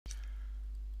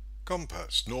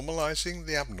Gompertz, Normalising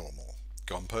the Abnormal.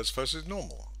 Gompertz versus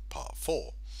Normal, Part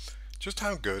 4. Just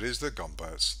how good is the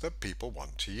Gompertz that people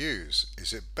want to use?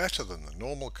 Is it better than the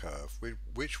normal curve,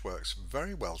 which works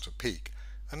very well to peak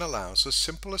and allows a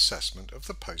simple assessment of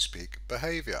the post-peak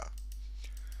behaviour?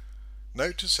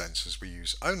 Note to censors, we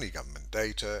use only government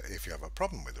data. If you have a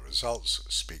problem with the results,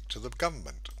 speak to the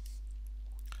government.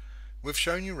 We've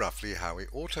shown you roughly how we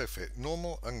auto-fit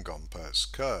normal and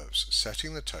Gompertz curves,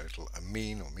 setting the total a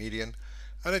mean or median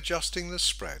and adjusting the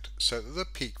spread so that the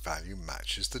peak value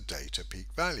matches the data peak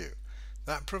value.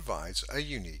 That provides a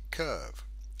unique curve.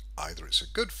 Either it's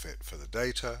a good fit for the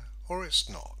data or it's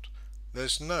not.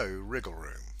 There's no wriggle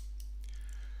room.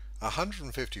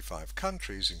 155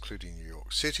 countries, including New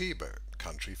York City, but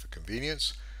country for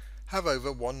convenience, have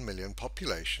over 1 million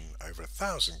population, over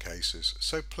 1,000 cases,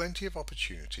 so plenty of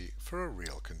opportunity for a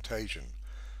real contagion.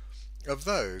 Of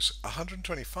those,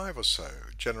 125 or so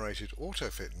generated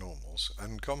autofit normals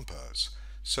and Gompertz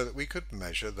so that we could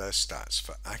measure their stats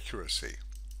for accuracy.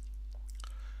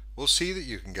 We'll see that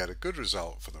you can get a good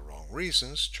result for the wrong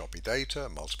reasons, choppy data,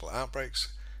 multiple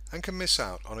outbreaks, and can miss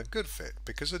out on a good fit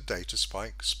because a data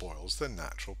spike spoils the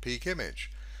natural peak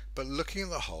image. But looking at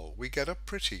the whole, we get a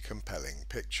pretty compelling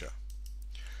picture.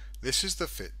 This is the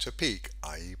fit to peak,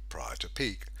 i.e. prior to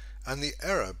peak, and the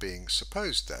error being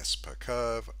supposed deaths per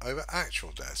curve over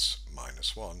actual deaths,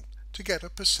 -1, to get a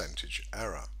percentage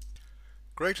error.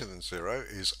 Greater than 0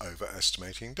 is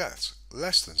overestimating deaths,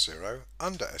 less than 0,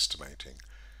 underestimating.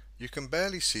 You can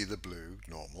barely see the blue,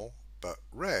 normal, but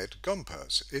red,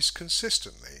 Gompertz, is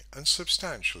consistently and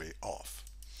substantially off.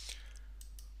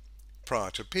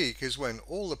 Prior to peak is when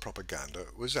all the propaganda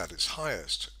was at its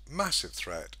highest. Massive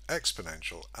threat,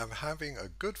 exponential, and having a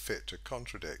good fit to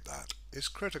contradict that is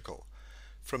critical.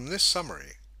 From this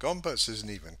summary, Gompertz isn't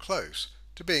even close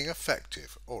to being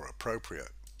effective or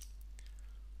appropriate.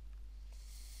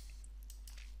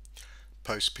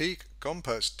 Post-peak,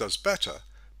 Gompertz does better,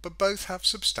 but both have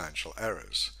substantial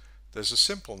errors. There's a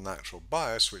simple natural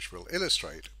bias which we'll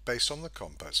illustrate based on the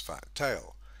Gompertz fat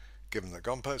tail. Given that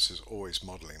Gompertz is always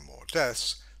modelling more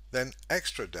deaths, then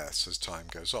extra deaths as time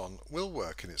goes on will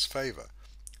work in its favour.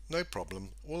 No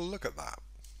problem, we'll look at that.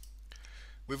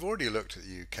 We've already looked at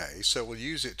the UK, so we'll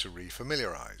use it to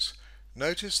re-familiarise.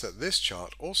 Notice that this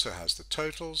chart also has the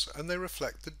totals and they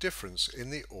reflect the difference in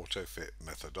the autofit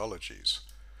methodologies.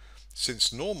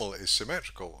 Since normal is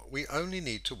symmetrical, we only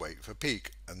need to wait for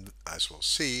peak, and as we'll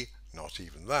see, not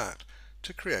even that,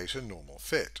 to create a normal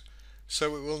fit.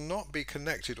 So it will not be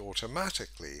connected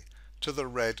automatically to the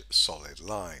red solid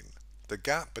line. The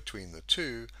gap between the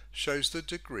two shows the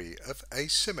degree of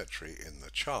asymmetry in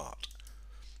the chart.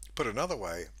 Put another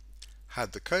way,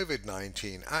 had the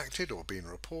Covid-19 acted or been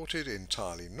reported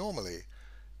entirely normally,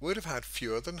 we would have had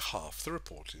fewer than half the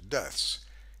reported deaths.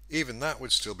 Even that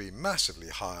would still be massively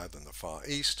higher than the Far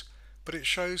East, but it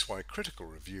shows why critical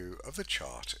review of the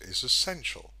chart is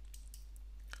essential.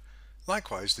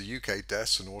 Likewise, the UK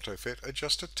deaths and autofit are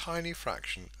just a tiny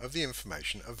fraction of the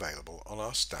information available on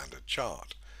our standard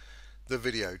chart. The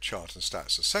video Chart and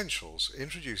Stats Essentials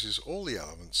introduces all the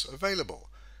elements available,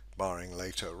 barring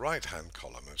later right-hand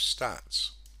column of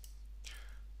stats.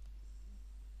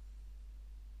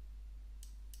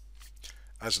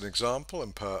 As an example,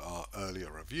 and per our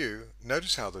earlier review,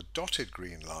 notice how the dotted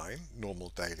green line,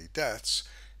 normal daily deaths,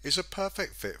 is a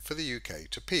perfect fit for the UK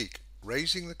to peak,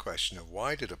 raising the question of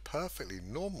why did a perfectly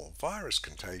normal virus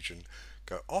contagion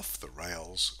go off the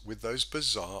rails with those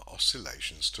bizarre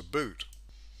oscillations to boot.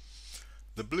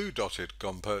 The blue dotted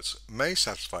Gompertz may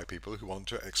satisfy people who want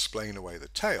to explain away the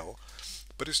tail,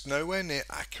 but it's nowhere near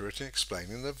accurate in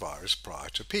explaining the virus prior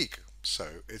to peak,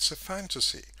 so it's a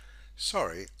fantasy.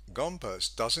 Sorry,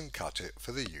 Gompertz doesn't cut it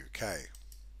for the UK.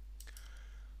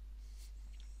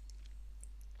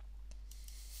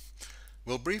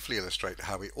 We'll briefly illustrate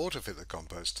how we autofit the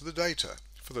Gompertz to the data.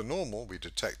 For the normal, we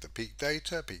detect the peak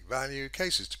data, peak value,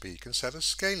 cases to peak, and set a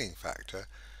scaling factor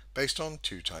based on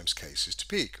 2 times cases to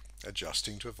peak,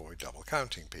 adjusting to avoid double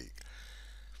counting peak.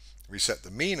 We set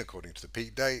the mean according to the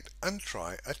peak date and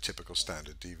try a typical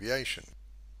standard deviation.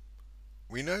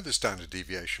 We know the standard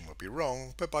deviation will be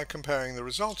wrong, but by comparing the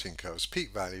resulting curve's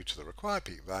peak value to the required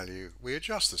peak value, we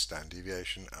adjust the standard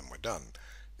deviation and we're done.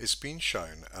 It's been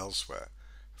shown elsewhere.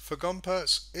 For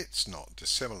Gompertz, it's not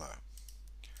dissimilar.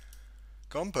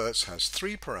 Gompertz has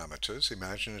 3 parameters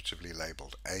imaginatively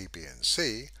labelled A, B and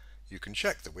C. You can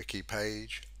check the wiki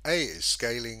page. A is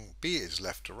scaling, B is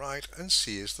left to right, and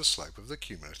C is the slope of the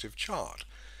cumulative chart.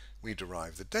 We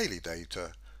derive the daily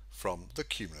data from the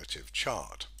cumulative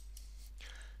chart.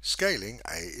 Scaling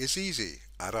A is easy.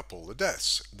 Add up all the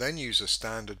deaths, then use a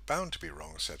standard bound to be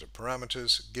wrong set of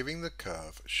parameters, giving the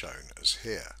curve shown as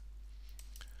here.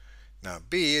 Now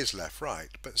B is left-right,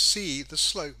 but C, the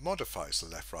slope, modifies the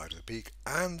left-right of the peak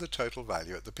and the total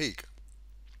value at the peak.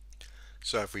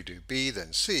 So if we do B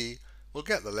then C, we'll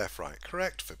get the left-right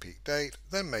correct for peak date,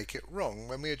 then make it wrong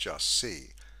when we adjust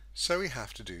C. So we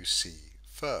have to do C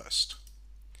first.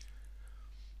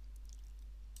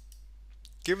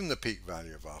 Given the peak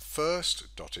value of our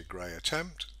first dotted grey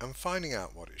attempt and finding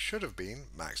out what it should have been,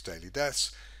 max daily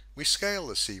deaths, we scale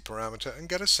the C parameter and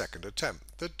get a second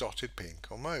attempt, the dotted pink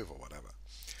or mauve or whatever.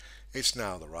 It's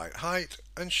now the right height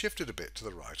and shifted a bit to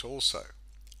the right also.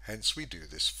 Hence we do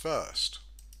this first.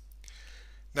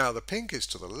 Now the pink is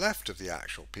to the left of the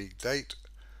actual peak date,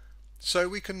 so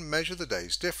we can measure the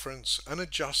day's difference and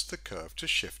adjust the curve to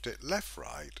shift it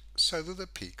left-right so that the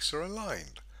peaks are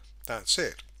aligned. That's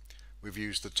it. We've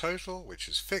used the total, which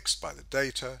is fixed by the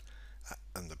data,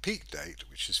 and the peak date,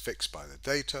 which is fixed by the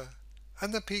data,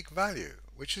 and the peak value,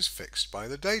 which is fixed by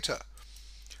the data.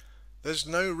 There's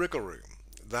no wriggle room.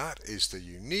 That is the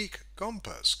unique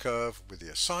Gompertz curve with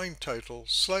the assigned total,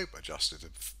 slope adjusted to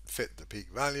fit the peak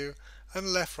value,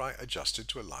 and left-right adjusted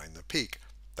to align the peak.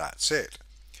 That's it.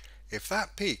 If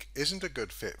that peak isn't a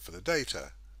good fit for the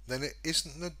data, then it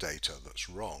isn't the data that's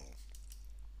wrong.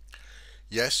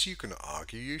 Yes, you can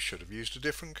argue you should have used a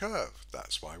different curve.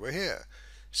 That's why we're here.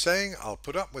 Saying I'll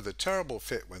put up with a terrible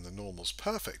fit when the normal's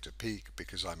perfect at peak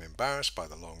because I'm embarrassed by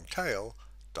the long tail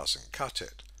doesn't cut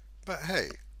it. But hey,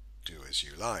 do as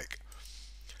you like.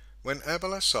 When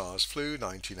Ebola, SARS, flu,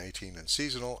 1918 and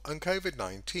seasonal, and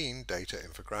Covid-19 data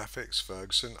infographics,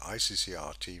 Ferguson,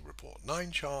 ICCRT Report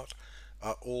 9 chart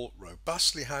are all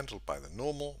robustly handled by the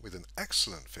normal with an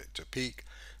excellent fit to peak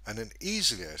and an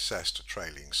easily assessed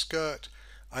trailing skirt,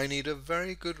 I need a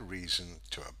very good reason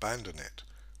to abandon it.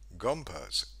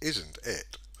 Gompertz isn't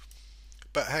it.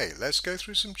 But hey, let's go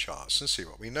through some charts and see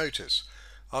what we notice.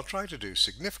 I'll try to do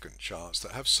significant charts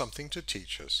that have something to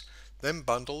teach us, then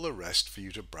bundle the rest for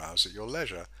you to browse at your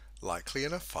leisure, likely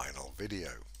in a final video.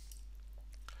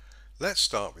 Let's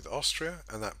start with Austria,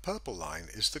 and that purple line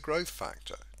is the growth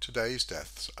factor, today's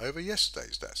deaths over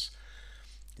yesterday's deaths,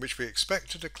 which we expect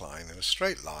to decline in a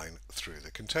straight line through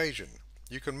the contagion.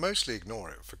 You can mostly ignore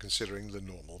it for considering the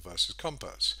normal versus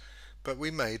Gompertz, but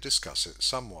we may discuss it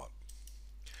somewhat.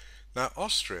 Now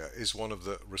Austria is one of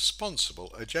the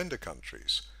responsible agenda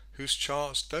countries, whose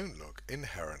charts don't look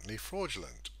inherently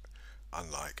fraudulent,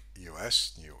 unlike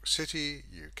US, New York City,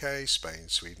 UK, Spain,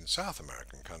 Sweden, South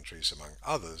American countries, among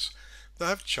others, that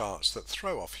have charts that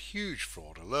throw off huge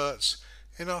fraud alerts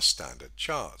in our standard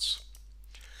charts.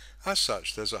 As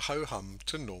such, there's a ho-hum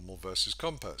to normal versus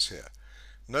Gompertz here.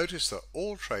 Notice that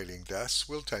all trailing deaths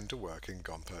will tend to work in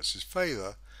Gompertz's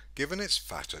favour, given its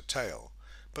fatter tail,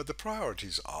 but the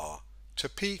priorities are to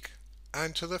peak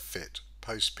and to the fit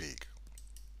post-peak.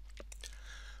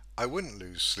 I wouldn't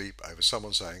lose sleep over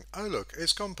someone saying, oh look,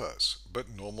 it's Gompertz, but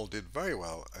normal did very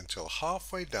well until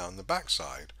halfway down the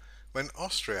backside when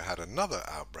Austria had another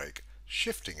outbreak,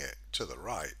 shifting it to the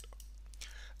right.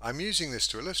 I'm using this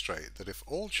to illustrate that if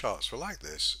all charts were like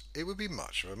this, it would be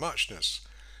much of a muchness.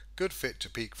 Good fit to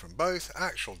peak from both,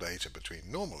 actual data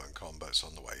between normal and Gompertz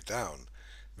on the way down.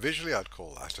 Visually I'd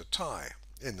call that a tie.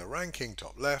 In the ranking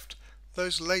top left,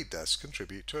 those late deaths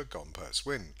contribute to a Gompertz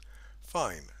win.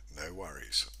 Fine, no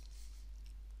worries.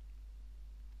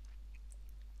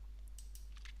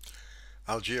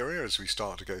 Algeria, as we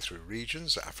start to go through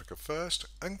regions, Africa first,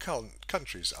 and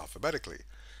countries alphabetically.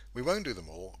 We won't do them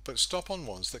all, but stop on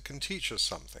ones that can teach us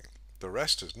something. The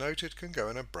rest, as noted, can go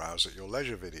in a browse at your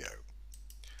leisure video.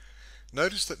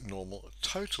 Notice that normal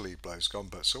totally blows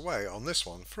Gompertz away on this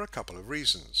one for a couple of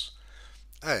reasons.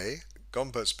 A.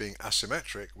 Gompertz being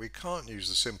asymmetric, we can't use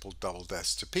the simple double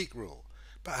deaths to peak rule,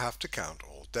 but have to count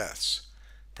all deaths.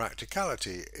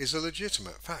 Practicality is a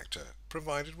legitimate factor,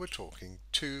 provided we're talking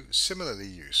two similarly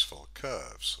useful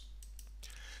curves.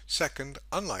 Second,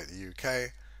 unlike the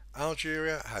UK,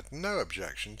 Algeria had no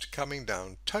objection to coming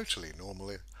down totally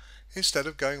normally instead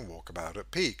of going walkabout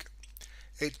at peak.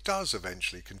 It does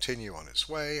eventually continue on its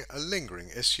way, a lingering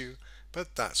issue,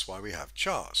 but that's why we have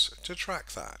charts, to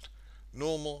track that.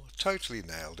 Normal totally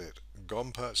nailed it,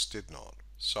 Gompertz did not.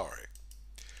 Sorry.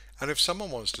 And if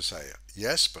someone wants to say,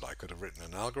 yes, but I could have written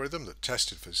an algorithm that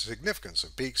tested for significance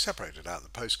of peak, separated out the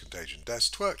post-contagion deaths,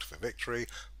 twerked for victory,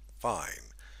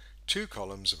 fine. 2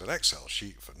 columns of an Excel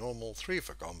sheet for normal, 3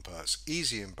 for Gompertz,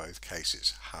 easy in both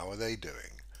cases. How are they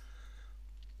doing?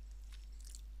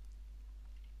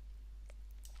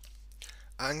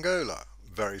 Angola,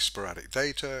 Very sporadic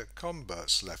data,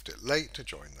 Gompertz left it late to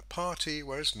join the party,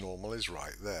 whereas normal is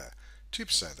right there.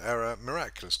 2% error,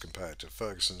 miraculous compared to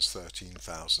Ferguson's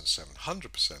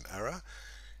 13,700% error.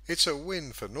 It's a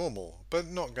win for normal, but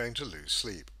not going to lose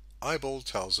sleep. Eyeball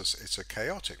tells us it's a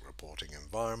chaotic reporting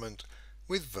environment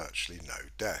with virtually no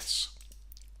deaths.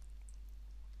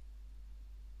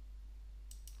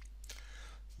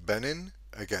 Benin,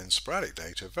 again sporadic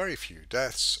data, very few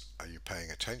deaths. Are you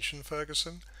paying attention,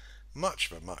 Ferguson?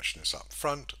 Much of a muchness up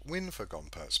front, win for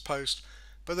Gompertz post,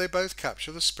 but they both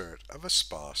capture the spirit of a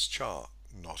sparse chart,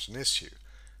 not an issue.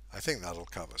 I think that'll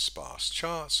cover sparse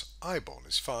charts. Eyeball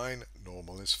is fine,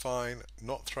 normal is fine,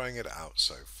 not throwing it out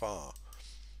so far.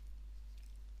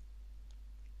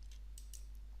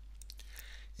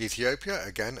 Ethiopia,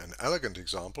 again an elegant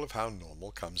example of how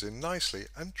normal comes in nicely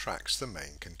and tracks the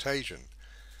main contagion.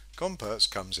 Gompertz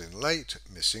comes in late,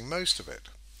 missing most of it.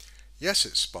 Yes,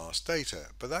 it's sparse data,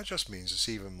 but that just means it's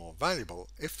even more valuable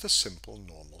if the simple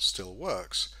normal still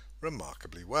works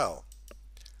remarkably well.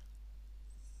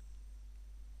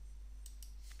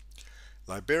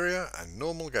 Liberia and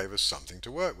normal gave us something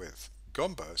to work with.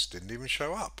 Gompertz didn't even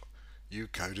show up. You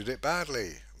coded it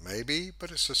badly, maybe,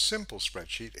 but it's a simple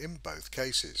spreadsheet in both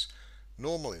cases.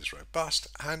 Normal is robust,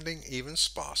 handling even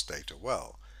sparse data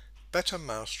well. Better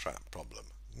mousetrap problem.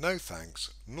 No thanks,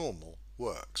 normal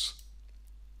works.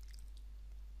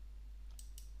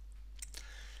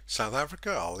 South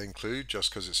Africa I'll include just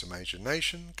because it's a major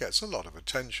nation, gets a lot of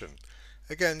attention.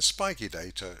 Again, spiky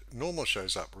data, normal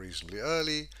shows up reasonably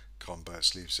early,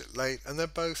 Gompertz leaves it late, and they're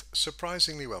both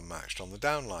surprisingly well matched on the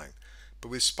downline. But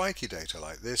with spiky data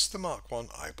like this, the Mark 1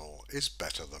 eyeball is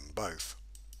better than both.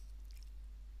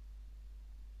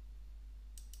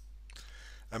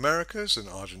 Americas and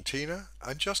Argentina,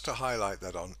 and just to highlight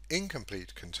that on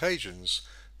incomplete contagions,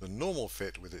 the normal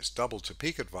fit with its double to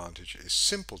peak advantage is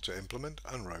simple to implement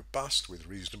and robust with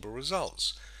reasonable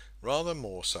results, rather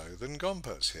more so than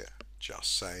Gompertz here,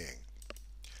 just saying.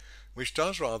 Which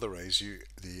does rather raise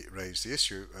the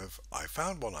issue of I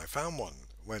found one,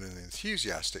 when an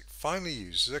enthusiastic finally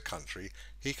uses a country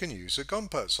he can use a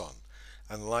Gompertz on,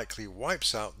 and likely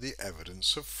wipes out the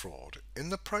evidence of fraud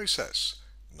in the process.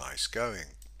 Nice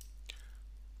going.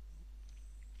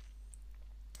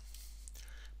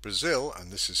 Brazil,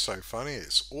 and this is so funny,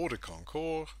 it's hors de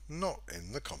concours, not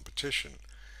in the competition.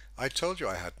 I told you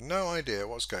I had no idea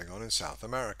what's going on in South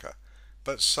America,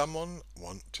 but someone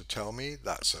want to tell me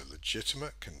that's a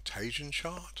legitimate contagion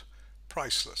chart?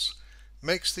 Priceless.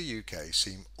 Makes the UK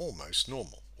seem almost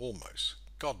normal. Almost.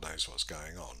 God knows what's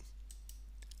going on.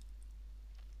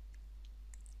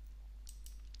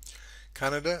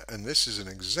 Canada, and this is an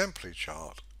exemplary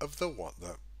chart of the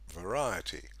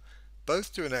variety.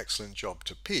 Both do an excellent job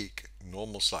to peak,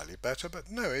 normal slightly better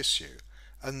but no issue,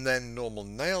 and then normal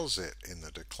nails it in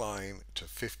the decline to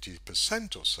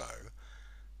 50% or so.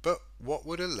 But what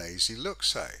would a lazy look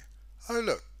say? Oh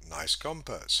look, nice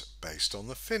Gompertz, based on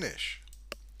the finish.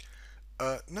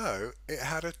 No, it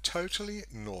had a totally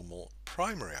normal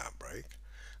primary outbreak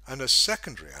and a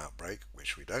secondary outbreak,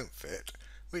 which we don't fit,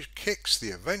 which kicks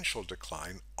the eventual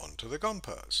decline onto the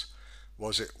Gompertz.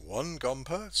 Was it one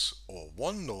Gompertz or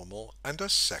one normal and a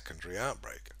secondary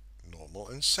outbreak? Normal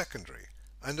and secondary,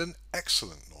 and an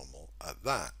excellent normal at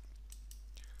that.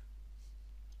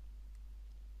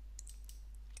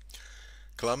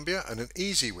 Colombia, and an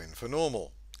easy win for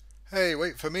normal. Hey,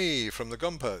 wait for me from the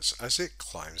Gompertz as it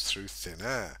climbs through thin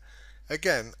air.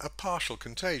 Again, a partial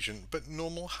contagion, but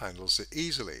normal handles it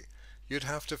easily. You'd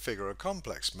have to figure a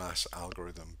complex math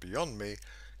algorithm beyond me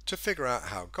to figure out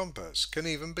how Gompertz can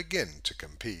even begin to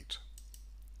compete.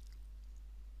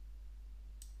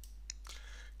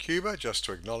 Cuba, just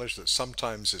to acknowledge that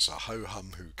sometimes it's a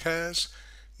ho-hum who cares.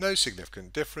 No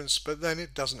significant difference, but then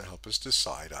it doesn't help us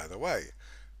decide either way.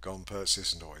 Gompertz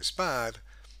isn't always bad,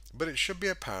 but it should be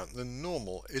apparent the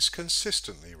normal is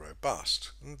consistently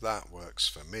robust, and that works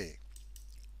for me.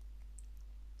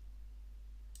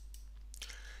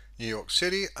 New York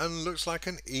City, and looks like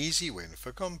an easy win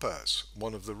for Gompertz,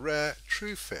 one of the rare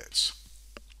true fits.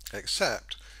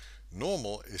 Except,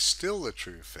 normal is still the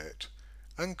true fit,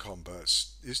 and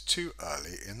Gompertz is too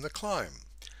early in the climb.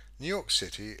 New York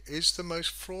City is the most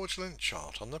fraudulent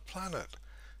chart on the planet,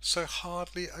 so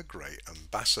hardly a great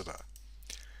ambassador.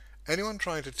 Anyone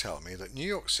trying to tell me that New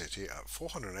York City at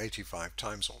 485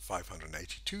 times or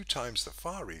 582 times the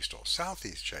Far East or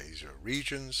Southeast Asia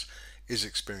regions is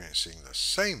experiencing the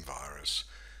same virus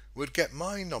would get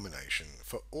my nomination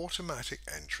for automatic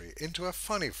entry into a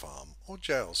funny farm or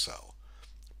jail cell.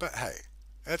 But hey,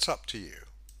 it's up to you.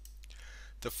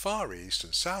 The Far East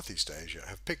and Southeast Asia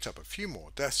have picked up a few more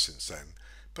deaths since then,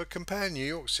 But compare New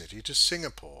York City to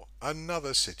Singapore,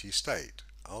 another city-state.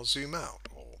 I'll zoom out,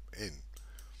 or in.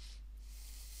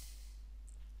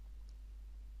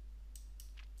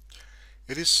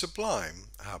 It is sublime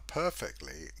how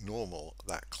perfectly normal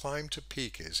that climb to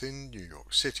peak is in New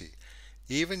York City,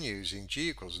 even using g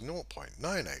equals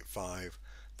 0.985,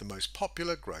 the most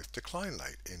popular growth decline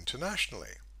rate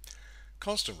internationally.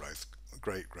 Constant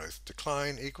rate growth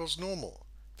decline equals normal.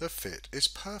 The fit is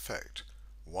perfect.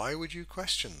 Why would you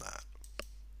question that?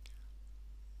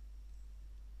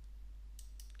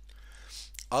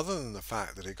 Other than the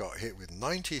fact that it got hit with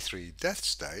 93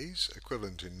 deaths days,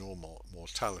 equivalent in normal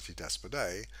mortality deaths per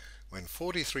day, when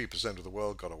 43% of the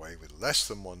world got away with less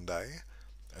than 1 day,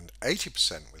 and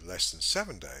 80% with less than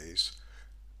 7 days,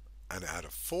 and it had a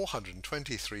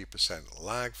 423%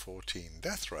 lag 14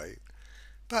 death rate.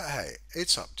 But hey,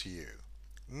 it's up to you.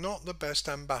 Not the best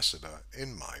ambassador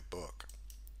in my book.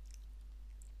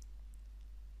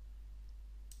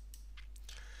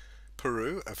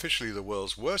 Peru, officially the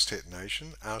world's worst hit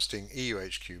nation, ousting EU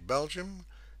HQ Belgium,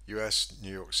 US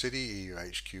New York City, EU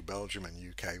HQ Belgium and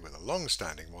UK with a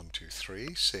long-standing 1, 2,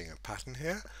 3, seeing a pattern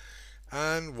here.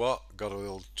 And what, got a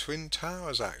little Twin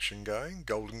Towers action going,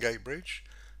 Golden Gate Bridge?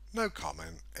 No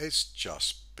comment, it's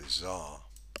just bizarre.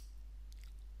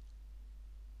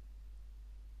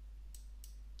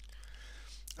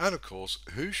 And of course,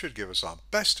 who should give us our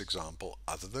best example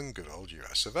other than good old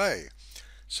US of A?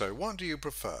 So what do you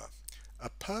prefer? A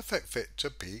perfect fit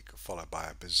to peak followed by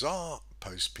a bizarre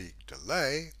post-peak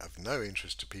delay of no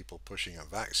interest to people pushing a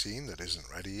vaccine that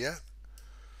isn't ready yet?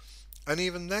 And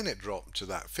even then it dropped to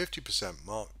that 50%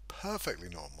 mark perfectly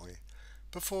normally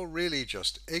before really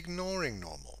just ignoring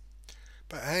normal.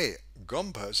 But hey,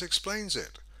 Gompertz explains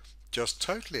it. Just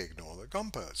totally ignore that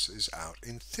Gompertz is out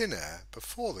in thin air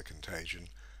before the contagion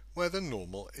where the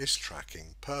normal is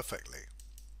tracking perfectly.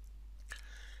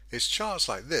 It's charts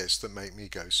like this that make me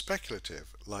go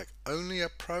speculative, like only a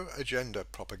pro-agenda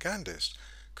propagandist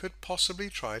could possibly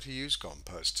try to use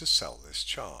Gompertz to sell this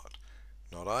chart.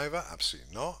 Not Ivor,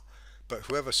 absolutely not, but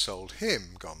whoever sold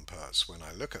him Gompertz, when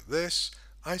I look at this,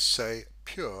 I say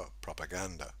pure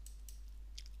propaganda.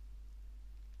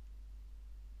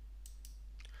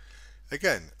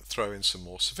 Again, throw in some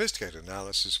more sophisticated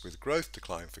analysis with growth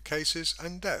decline for cases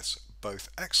and deaths, both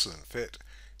excellent fit,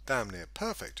 damn near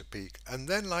perfect to peak, and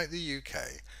then like the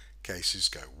UK, cases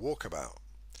go walkabout.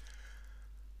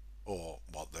 Or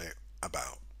what they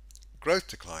about. Growth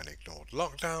decline ignored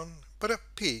lockdown, but at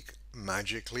peak,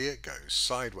 magically it goes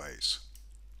sideways.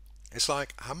 It's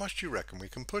like, how much do you reckon we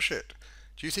can push it?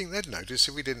 Do you think they'd notice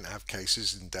if we didn't have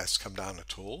cases and deaths come down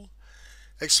at all?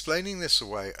 Explaining this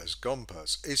away as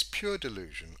Gompertz is pure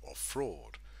delusion or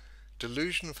fraud.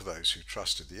 Delusion for those who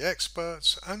trusted the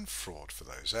experts and fraud for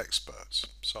those experts.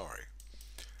 Sorry.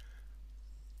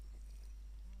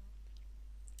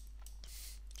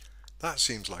 That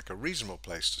seems like a reasonable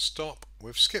place to stop.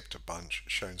 We've skipped a bunch,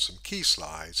 shown some key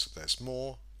slides. There's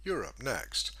more. Europe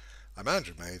next. I'm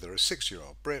Andrew Mather, a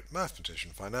 60-year-old Brit,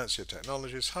 mathematician, financier,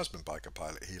 technologist, husband, biker,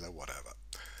 pilot, healer, whatever.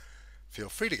 Feel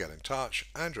free to get in touch,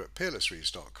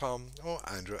 andrew@peerlessreads.com or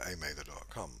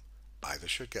andrew@amather.com. Either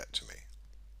should get to me.